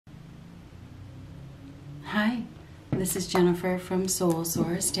Hi, this is Jennifer from Soul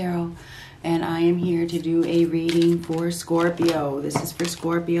Source Tarot, and I am here to do a reading for Scorpio. This is for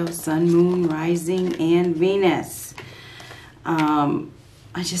Scorpio, Sun, Moon, Rising, and Venus. I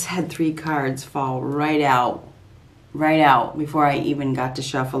just had 3 cards fall right out before I even got to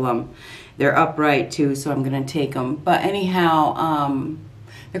shuffle them. They're upright too, so I'm going to take them. But anyhow,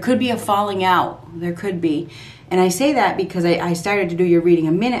 there could be a falling out. There could be. And I say that because I started to do your reading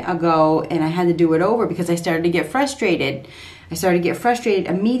a minute ago, and I had to do it over because I started to get frustrated. I started to get frustrated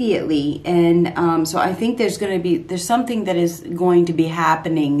immediately, and so I think there's something that is going to be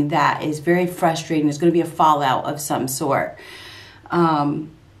happening that is very frustrating. There's going to be a fallout of some sort. And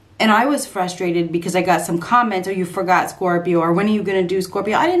I was frustrated because I got some comments, "Oh, you forgot Scorpio," or "When are you going to do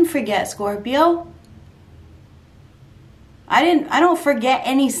Scorpio?" I didn't forget Scorpio. I don't forget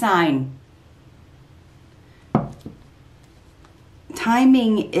any sign.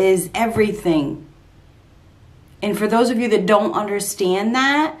 Timing is everything. And for those of you that don't understand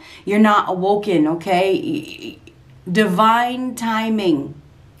that, you're not awoken, okay? Divine timing,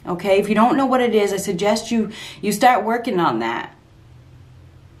 okay? If you don't know what it is, I suggest you start working on that.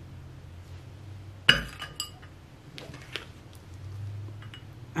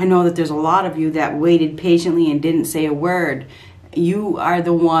 I know that there's a lot of you that waited patiently and didn't say a word. You are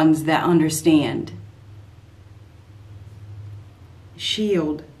the ones that understand.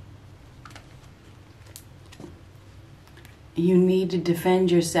 Shield. You need to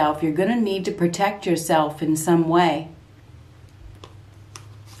defend yourself. You're going to need to protect yourself in some way.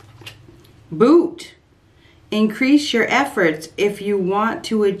 Boot. Increase your efforts if you want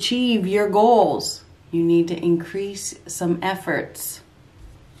to achieve your goals. You need to increase some efforts.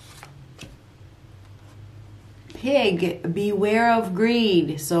 Pig. Beware of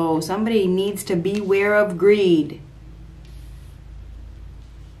greed. So somebody needs to beware of greed.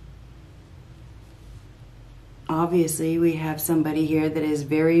 Obviously, we have somebody here that is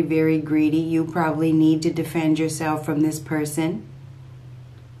very, very greedy. You probably need to defend yourself from this person.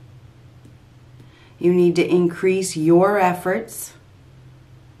 You need to increase your efforts.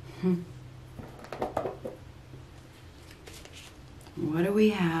 What do we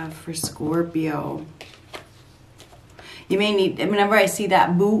have for Scorpio? You may need, whenever I see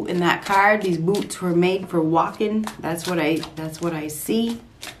that boot in that card, these boots were made for walking. That's what I see.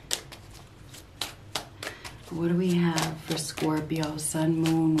 What do we have for Scorpio, Sun,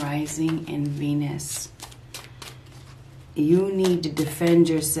 Moon, Rising, and Venus? You need to defend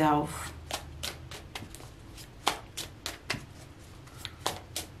yourself.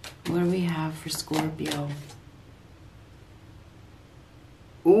 What do we have for Scorpio?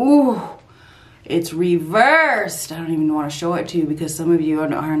 Ooh, it's reversed. I don't even want to show it to you because some of you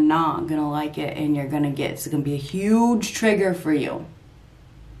are not going to like it, and it's going to be a huge trigger for you.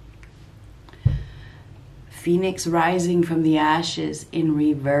 Phoenix rising from the ashes in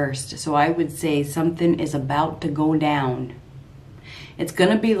reversed. So I would say something is about to go down. It's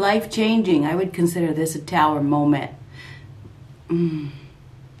going to be life-changing. I would consider this a tower moment.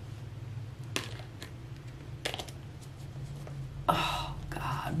 Oh,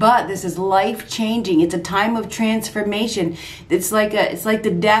 God. But this is life-changing. It's a time of transformation. It's like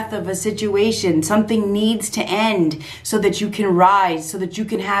the death of a situation. Something needs to end so that you can rise, so that you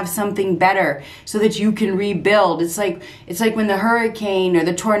can have something better, so that you can rebuild. It's like when the hurricane or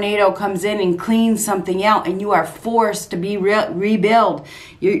the tornado comes in and cleans something out, and you are forced to be rebuild.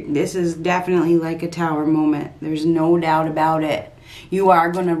 This is definitely like a tower moment. There's no doubt about it. You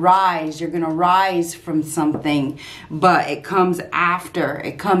are going to rise. You're going to rise from something, but it comes after.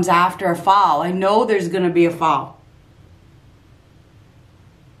 It comes after a fall. I know there's going to be a fall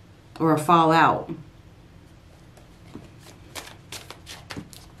or a fallout.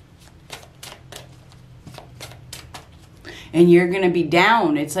 And you're going to be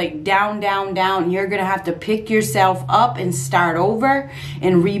down. It's like down, down, down. You're going to have to pick yourself up and start over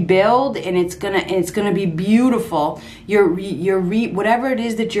and rebuild. And it's going to be beautiful. Whatever it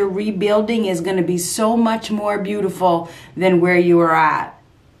is that you're rebuilding is going to be so much more beautiful than where you are at.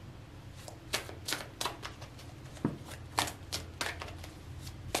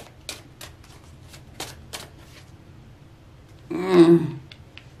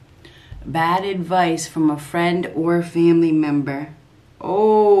 Bad advice from a friend or family member.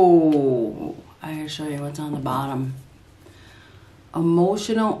 Oh, I gotta show you what's on the bottom.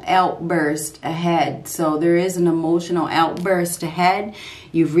 Emotional outburst ahead. So there is an emotional outburst ahead.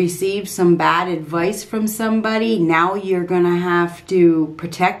 You've received some bad advice from somebody. Now you're going to have to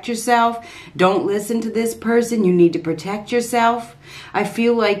protect yourself. Don't listen to this person. You need to protect yourself. I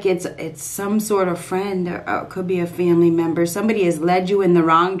feel like it's some sort of friend, or it could be a family member. Somebody has led you in the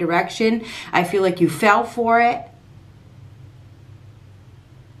wrong direction. I feel like you fell for it.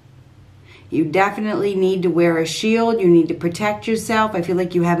 You definitely need to wear a shield. You need to protect yourself. I feel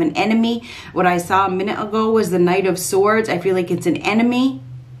like you have an enemy. What I saw a minute ago was the Knight of Swords. I feel like it's an enemy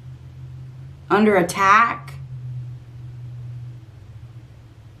under attack.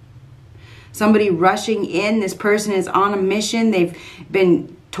 Somebody rushing in. This person is on a mission. They've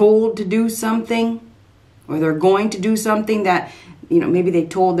been told to do something, or they're going to do something that, maybe they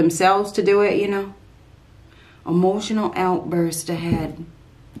told themselves to do it, Emotional outburst ahead.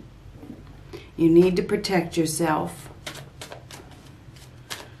 You need to protect yourself.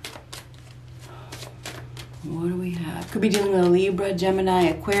 What do we have? Could be dealing with a Libra, Gemini,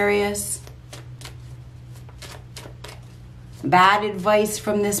 Aquarius. Bad advice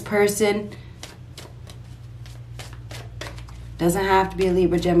from this person. Doesn't have to be a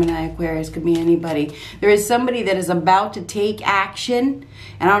Libra, Gemini, Aquarius. Could be anybody. There is somebody that is about to take action.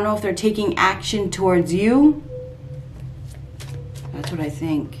 And I don't know if they're taking action towards you. That's what I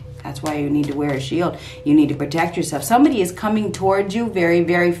think. That's why you need to wear a shield. You need to protect yourself. Somebody is coming towards you very,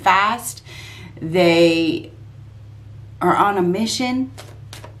 very fast. They are on a mission.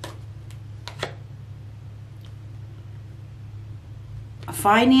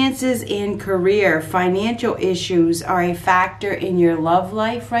 Finances and career. Financial issues are a factor in your love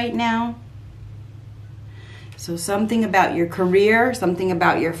life right now. So something about your career, something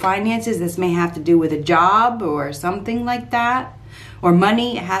about your finances. This may have to do with a job or something like that. Or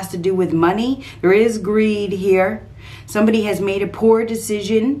money. It has to do with money. There is greed here. Somebody has made a poor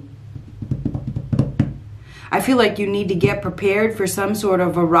decision. I feel like you need to get prepared for some sort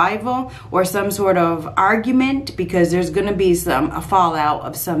of arrival or some sort of argument, because there's going to be a fallout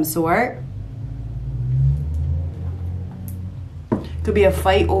of some sort. Could be a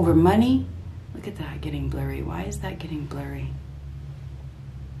fight over money. Look at that getting blurry. Why is that getting blurry?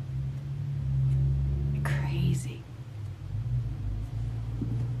 Crazy.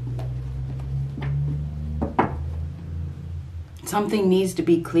 Something needs to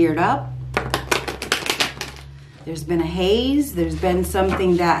be cleared up. There's been a haze. There's been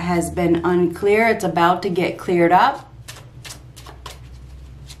something that has been unclear. It's about to get cleared up.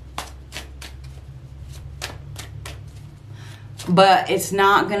 But it's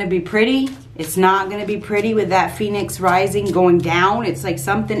not going to be pretty. It's not going to be pretty with that Phoenix rising going down. It's like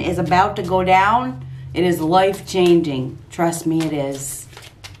something is about to go down. It is life-changing. Trust me, it is.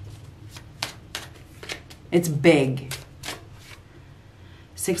 It's big.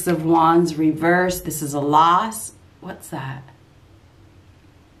 Six of Wands reversed. This is a loss. What's that?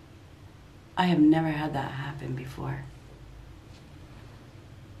 I have never had that happen before.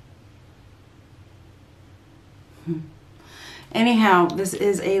 Anyhow, this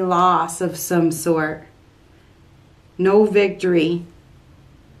is a loss of some sort. No victory.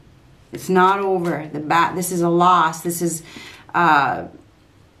 It's not over. This is a loss. This is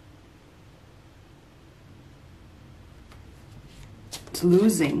it's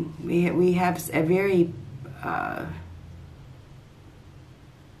losing. We have a very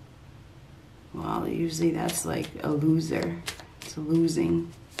well, usually that's like a loser. It's a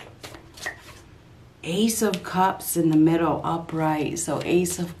losing. Ace of Cups in the middle, upright. So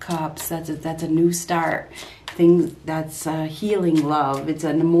Ace of Cups, that's a new start. Things that's healing love. It's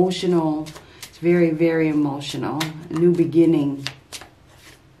an emotional, it's very, very emotional. A new beginning.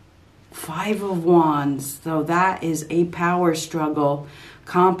 Five of Wands. So that is a power struggle.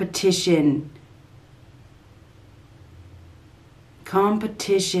 Competition.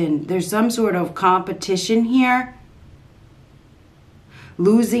 Competition. There's some sort of competition here.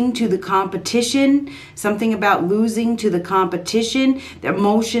 Losing to the competition. Something about losing to the competition. The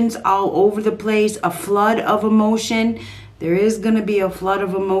emotions all over the place. A flood of emotion. There is going to be a flood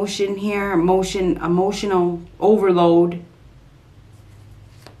of emotion here. Emotional overload.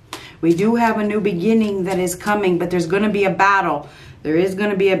 We do have a new beginning that is coming, but there's going to be a battle. There is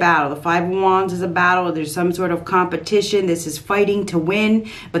going to be a battle. The Five of Wands is a battle. There's some sort of competition. This is fighting to win,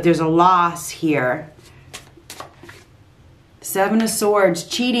 but there's a loss here. Seven of Swords,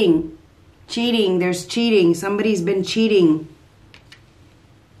 cheating. Cheating, there's cheating. Somebody's been cheating.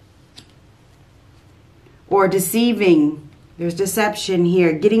 Or deceiving. There's deception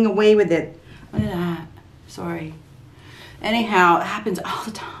here. Getting away with it. Look at that. Sorry. Anyhow, it happens all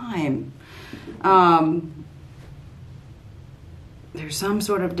the time. There's some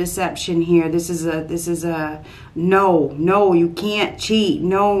sort of deception here. This is a no, you can't cheat.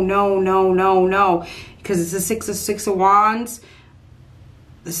 No. Because it's the six of wands,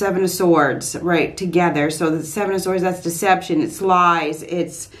 the seven of swords, right, together. So the seven of swords, that's deception. It's lies.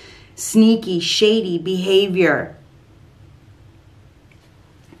 It's sneaky, shady behavior.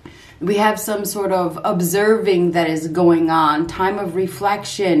 We have some sort of observing that is going on. Time of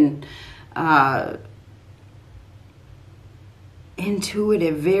reflection.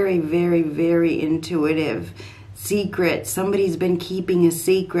 Intuitive, very, very, very intuitive. Secret. Somebody's been keeping a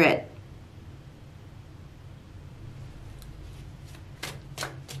secret.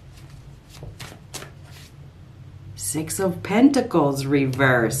 Six of Pentacles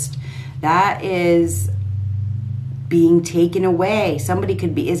reversed. That is being taken away. Somebody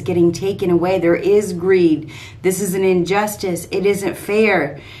is getting taken away. There is greed. This is an injustice. It isn't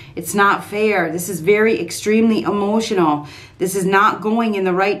fair. It's not fair. This is very extremely emotional. This is not going in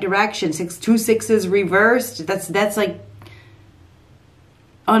the right direction. Two sixes reversed. That's like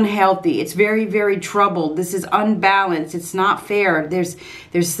unhealthy. It's very, very troubled. This is unbalanced. It's not fair. There's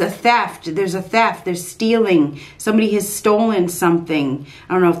a theft. There's stealing. Somebody has stolen something.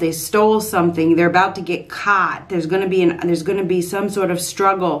 I don't know if they stole something. They're about to get caught. There's going to be some sort of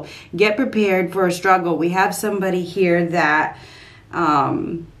struggle. Get prepared for a struggle. We have somebody here that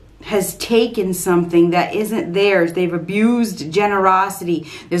has taken something that isn't theirs. They've abused generosity.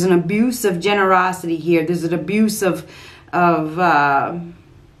 There's an abuse of generosity here. There's an abuse of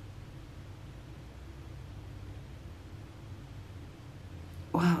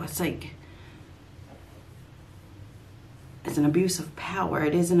wow, it's like, it's an abuse of power.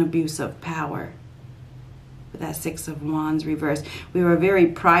 It is an abuse of power. With that Six of Wands reversed. We were a very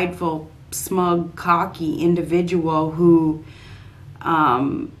prideful, smug, cocky individual who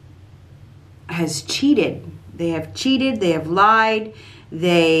has cheated. They have cheated. They have lied.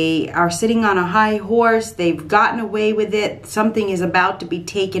 They are sitting on a high horse. They've gotten away with it. Something is about to be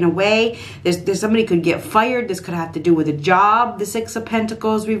taken away. There's somebody could get fired. This could have to do with a job. The Six of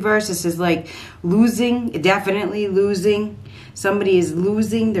Pentacles reversed. This is like losing, definitely losing. Somebody is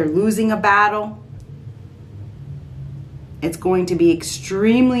losing. They're losing a battle. It's going to be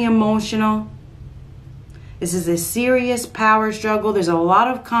extremely emotional. This is a serious power struggle. There's a lot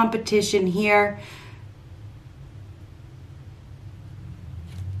of competition here.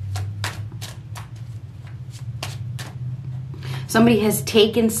 Somebody has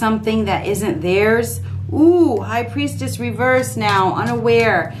taken something that isn't theirs. Ooh, High Priestess reverse now.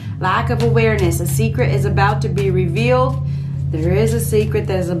 Unaware. Lack of awareness. A secret is about to be revealed. There is a secret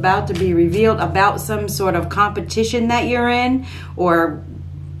that is about to be revealed about some sort of competition that you're in or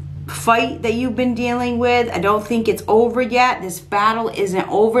fight that you've been dealing with. I don't think it's over yet. This battle isn't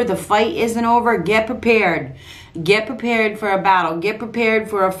over. The fight isn't over. Get prepared. Get prepared for a battle. Get prepared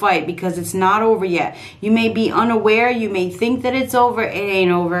for a fight because it's not over yet. You may be unaware. You may think that it's over. It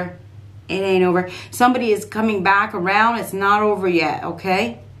ain't over. It ain't over. Somebody is coming back around. It's not over yet,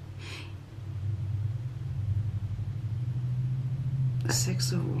 okay?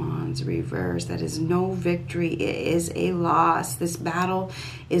 Six of Wands reverse. That is no victory. It is a loss. This battle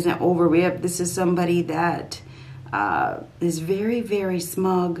isn't over. This is somebody that is very, very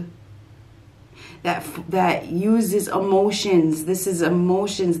smug. That uses emotions. This is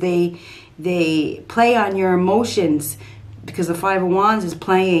emotions. They play on your emotions because the Five of Wands is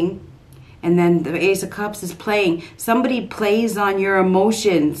playing, and then the Ace of Cups is playing. Somebody plays on your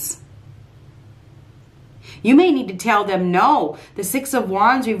emotions. You may need to tell them no. The Six of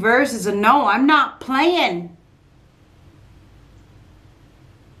Wands reverse is a no. I'm not playing.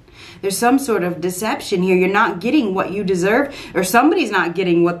 There's some sort of deception here. You're not getting what you deserve, or somebody's not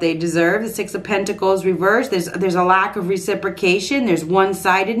getting what they deserve. The Six of Pentacles reverse. There's a lack of reciprocation. There's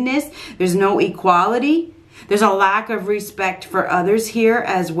one-sidedness. There's no equality. There's a lack of respect for others here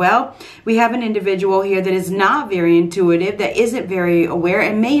as well. We have an individual here that is not very intuitive, that isn't very aware,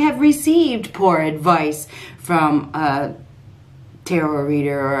 and may have received poor advice from a tarot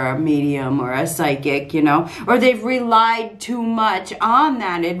reader or a medium or a psychic, you know, or they've relied too much on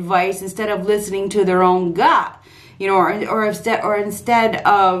that advice instead of listening to their own gut, you know, or instead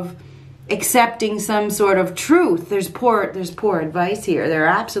of accepting some sort of truth. There's poor advice here. There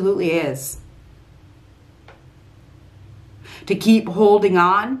absolutely is. To keep holding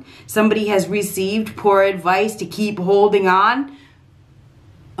on. Somebody has received poor advice to keep holding on.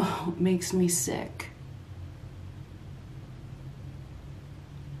 Oh, it makes me sick.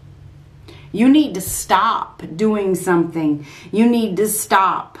 You need to stop doing something. You need to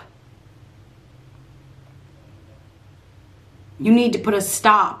stop. You need to put a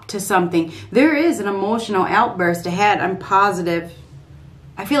stop to something. There is an emotional outburst ahead. I'm positive.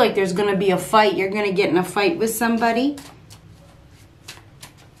 I feel like there's going to be a fight. You're going to get in a fight with somebody.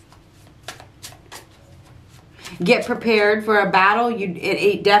 Get prepared for a battle.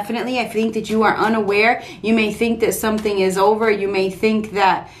 It definitely, I think that you are unaware. You may think that something is over. You may think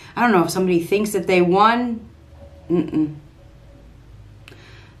that, I don't know if somebody thinks that they won.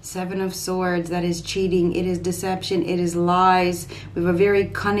 Seven of Swords, that is cheating. It is deception. It is lies. We have a very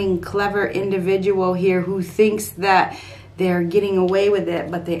cunning, clever individual here who thinks that they're getting away with it,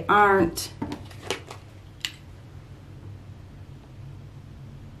 but they aren't.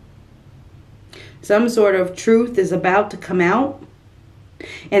 Some sort of truth is about to come out,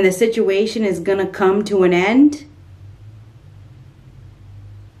 and the situation is going to come to an end.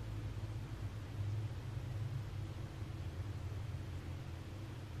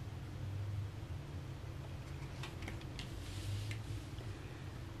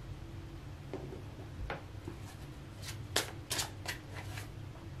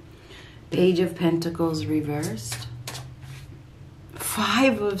 Page of Pentacles reversed.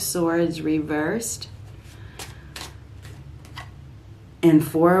 Five of Swords reversed. And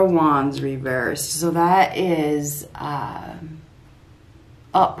Four of Wands reversed. So that is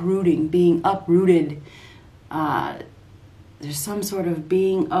uprooting, being uprooted. There's some sort of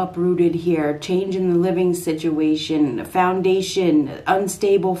being uprooted here. Change in the living situation. Foundation,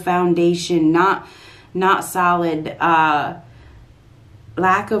 unstable foundation, not solid.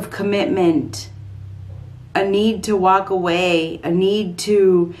 Lack of commitment, a need to walk away, a need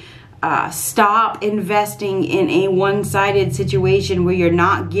to stop investing in a one-sided situation where you're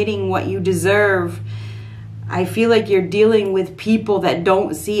not getting what you deserve. I feel like you're dealing with people that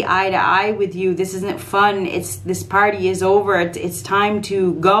don't see eye to eye with you. This isn't fun. This party is over. It's time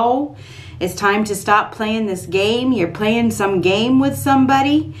to go. It's time to stop playing this game. You're playing some game with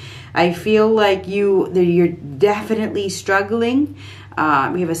somebody. I feel like you're definitely struggling.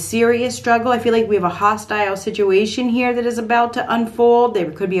 We have a serious struggle. I feel like we have a hostile situation here that is about to unfold. There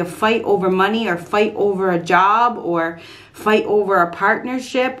could be a fight over money, or fight over a job, or fight over a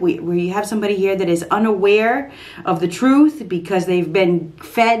partnership. We have somebody here that is unaware of the truth because they've been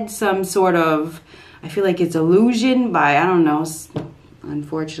fed some sort of, I feel like it's illusion by, I don't know,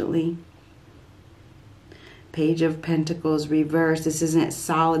 unfortunately. Page of Pentacles reversed. This isn't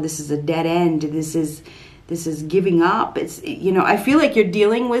solid. This is a dead end. This is giving up. It's, you know, I feel like you're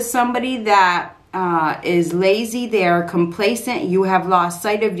dealing with somebody that is lazy. They are complacent. You have lost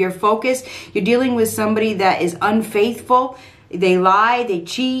sight of your focus. You're dealing with somebody that is unfaithful. They lie, they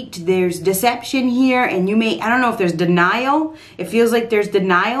cheat, there's deception here, and you may, I don't know if there's denial. It feels like there's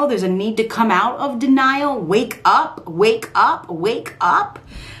denial. There's a need to come out of denial. Wake up, wake up, wake up.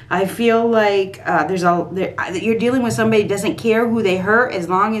 I feel like you're dealing with somebody who doesn't care who they hurt as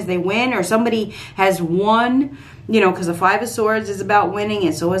long as they win, or somebody has won, you know, because the Five of Swords is about winning,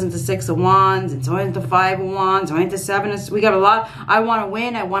 and so isn't the Six of Wands, and so isn't the Five of Wands, so ain't the Seven of, we got a lot. I want to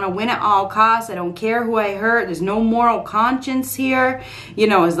win. I want to win at all costs. I don't care who I hurt. There's no moral conscience here. You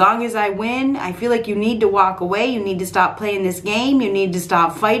know, as long as I win, I feel like you need to walk away. You need to stop playing this game. You need to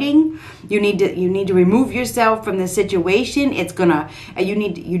stop fighting. You need to remove yourself from this situation. It's gonna,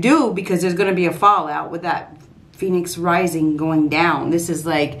 you do, because there's gonna be a fallout with that Phoenix rising going down. This is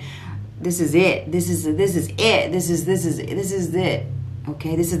like, this is it. This is it. This is it.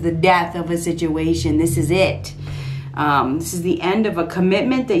 Okay, this is the death of a situation. This is it. This is the end of a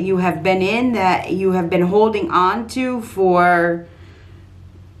commitment that you have been in, that you have been holding on to for,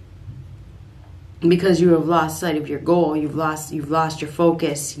 because you have lost sight of your goal. You've lost your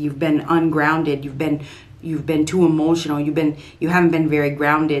focus. You've been ungrounded. You've been too emotional. You haven't been very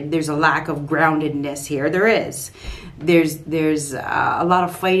grounded. There's a lack of groundedness here. There is. There's a lot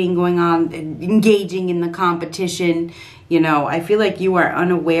of fighting going on, engaging in the competition. You know, I feel like you are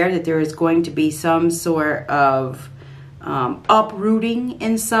unaware that there is going to be some sort of uprooting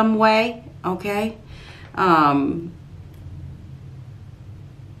in some way. Okay.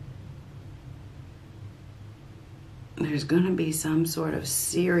 There's going to be some sort of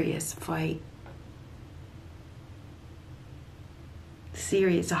serious fight.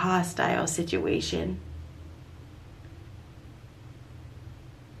 Serious, hostile situation.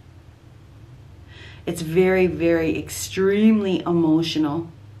 It's very, very extremely emotional.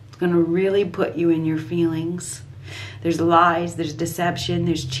 It's going to really put you in your feelings. There's lies, there's deception,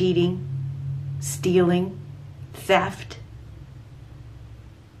 there's cheating, stealing, theft.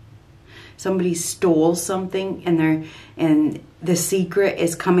 Somebody stole something and the secret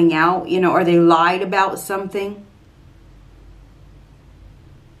is coming out, you know, or they lied about something.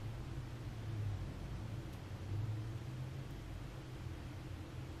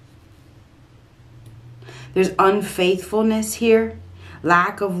 There's unfaithfulness here.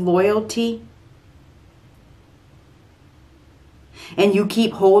 lack of loyalty, and you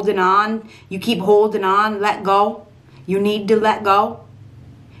keep holding on, let go. You need to let go.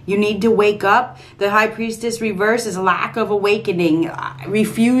 You need to wake up. The High Priestess reverse is lack of awakening,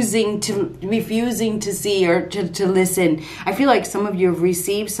 refusing to see or to listen. I feel like some of you have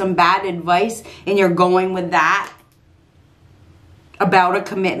received some bad advice and you're going with that about a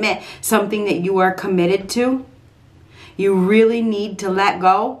commitment, something that you are committed to. You really need to let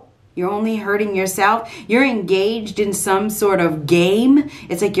go. You're only hurting yourself. You're engaged in some sort of game.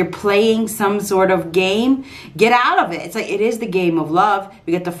 It's like you're playing some sort of game. Get out of it. It's like it is the game of love.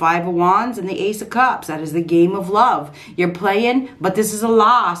 We get the Five of Wands and the Ace of Cups. That is the game of love. You're playing, but this is a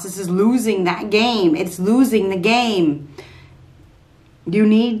loss. This is losing that game. It's losing the game. You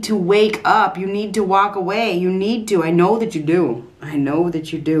need to wake up. You need to walk away. You need to. I know that you do. I know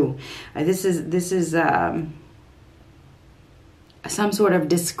that you do. This is some sort of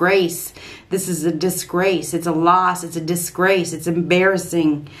disgrace. This is a disgrace. It's a loss. It's a disgrace. It's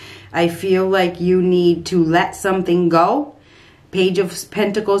embarrassing. I feel like you need to let something go. Page of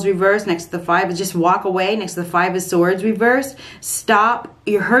Pentacles reverse next to the Five is just walk away. Next to the Five of Swords reverse. Stop.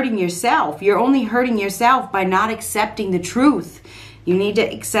 You're hurting yourself. You're only hurting yourself by not accepting the truth. You need to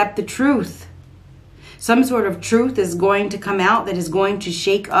accept the truth. Some sort of truth is going to come out that is going to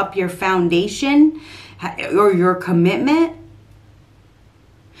shake up your foundation or your commitment.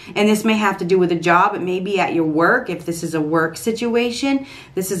 And this may have to do with a job. It may be at your work. If this is a work situation,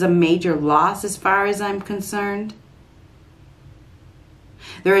 this is a major loss as far as I'm concerned.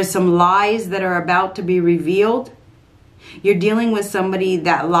 There is some lies that are about to be revealed. You're dealing with somebody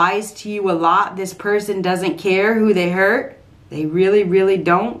that lies to you a lot. This person doesn't care who they hurt. They really, really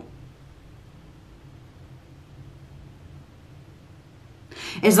don't.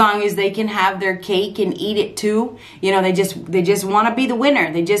 As long as they can have their cake and eat it too. You know, they just want to be the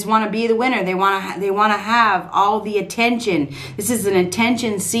winner. They just want to be the winner. They want to have all the attention. This is an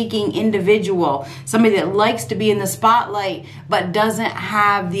attention-seeking individual. Somebody that likes to be in the spotlight but doesn't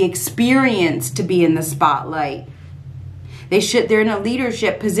have the experience to be in the spotlight. They're in a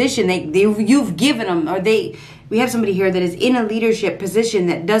leadership position. You've given them, or we have somebody here that is in a leadership position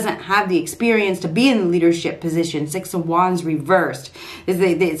that doesn't have the experience to be in the leadership position. Six of Wands reversed.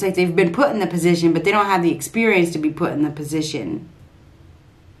 It's like they've been put in the position, but they don't have the experience to be put in the position.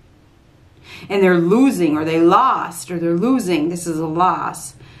 And they're losing, or they lost, or they're losing. This is a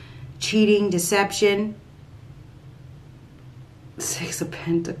loss. Cheating, deception. Six of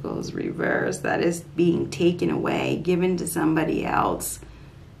Pentacles reversed. That is being taken away, given to somebody else.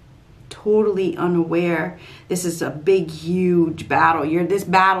 Totally unaware. This is a big, huge battle. This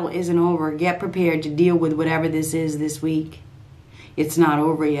battle isn't over. Get prepared to deal with whatever this is this week. It's not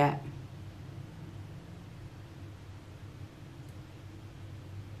over yet.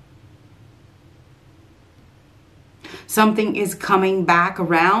 Something is coming back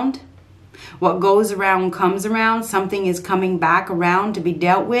around. What goes around comes around. Something is coming back around to be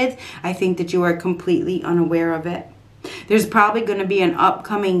dealt with. I think that you are completely unaware of it. There's probably going to be an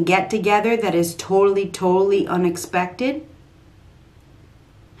upcoming get-together that is totally, totally unexpected.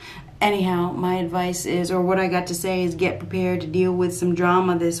 Anyhow, my advice is, or what I got to say is, get prepared to deal with some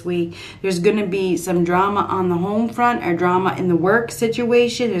drama this week. There's going to be some drama on the home front or drama in the work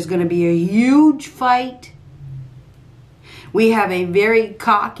situation. There's going to be a huge fight. We have a very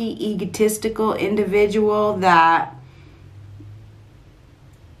cocky, egotistical individual that,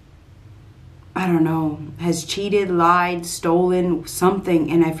 I don't know, has cheated, lied, stolen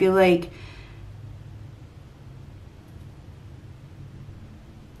something. And I feel like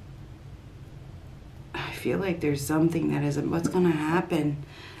there's something that is, what's going to happen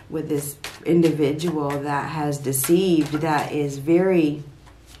with this individual that has deceived, that is very,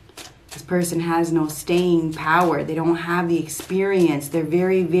 this person has no staying power. They don't have the experience. They're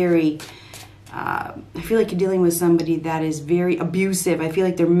very, very, I feel like you're dealing with somebody that is very abusive. I feel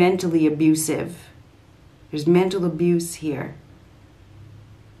like they're mentally abusive. There's mental abuse here.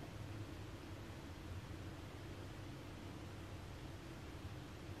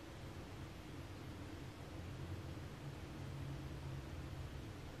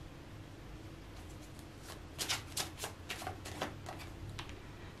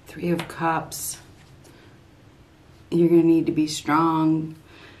 Three of Cups. You're going to need to be strong.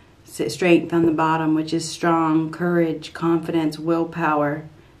 Strength on the bottom, which is strong, courage, confidence, willpower,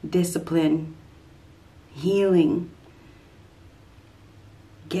 discipline, healing.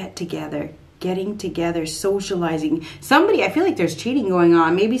 Get together. getting together, socializing. Somebody, I feel like there's cheating going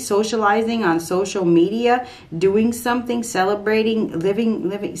on. Maybe socializing on social media, doing something, celebrating,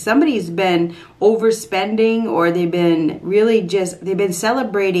 living. Somebody's been overspending, or they've been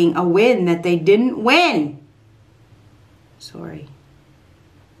celebrating a win that they didn't win. Sorry.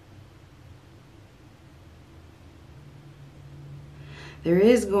 There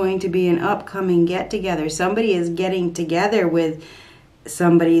is going to be an upcoming get-together. Somebody is getting together with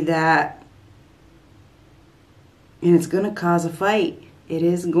somebody that, and it's going to cause a fight. It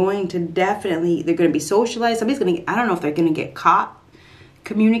is going to definitely, they're going to be socialized. Somebody's going to, I don't know if they're going to get caught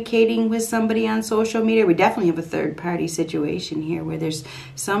communicating with somebody on social media. We definitely have a third-party situation here where there's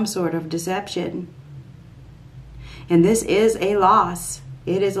some sort of deception. And this is a loss.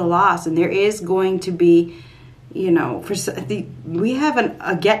 It is a loss. And there is going to be, you know, we have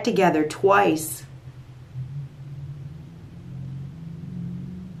a get-together twice.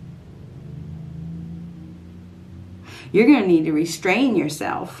 You're going to need to restrain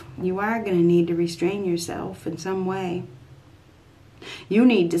yourself. You are going to need to restrain yourself in some way. You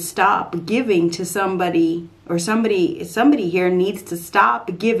need to stop giving to somebody, or somebody here needs to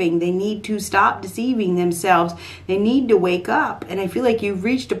stop giving. They need to stop deceiving themselves. They need to wake up. And I feel like you've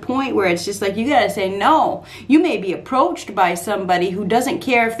reached a point where it's just like you got to say no. You may be approached by somebody who doesn't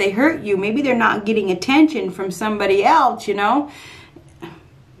care if they hurt you. Maybe they're not getting attention from somebody else, you know.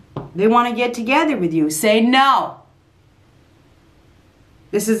 They want to get together with you. Say no.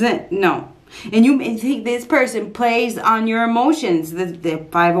 This isn't, no. And you may think this person plays on your emotions. The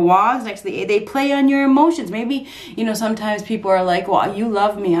Five of Wands next to the 8, they play on your emotions. Maybe, you know, sometimes people are like, well, you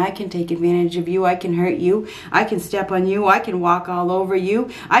love me. I can take advantage of you. I can hurt you. I can step on you. I can walk all over you.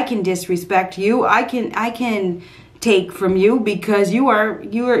 I can disrespect you. I can take from you because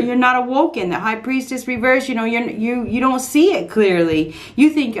you're not awoken. The High Priestess reverse, you know, you don't see it clearly.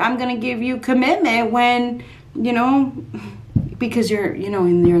 You think I'm going to give you commitment when, you know, because you're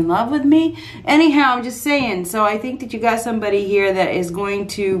in love with me. Anyhow, I'm just saying. So I think that you got somebody here that is going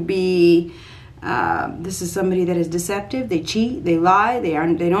to be, this is somebody that is deceptive. They cheat, they lie, they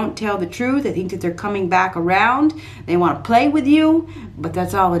don't tell the truth. They think that they're coming back around. They want to play with you, but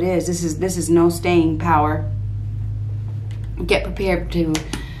that's all it is. This is no staying power. Get prepared to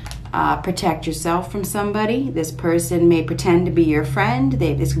protect yourself from somebody. This person may pretend to be your friend.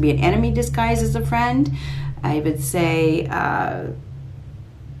 This could be an enemy disguised as a friend. I would say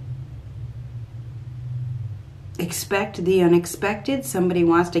expect the unexpected. Somebody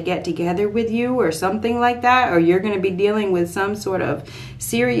wants to get together with you or something like that, or you're going to be dealing with some sort of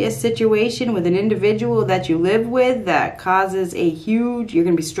serious situation with an individual that you live with that causes a huge, you're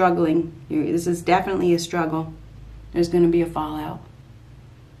going to be struggling. This is definitely a struggle. There's going to be a fallout.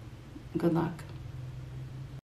 Good luck.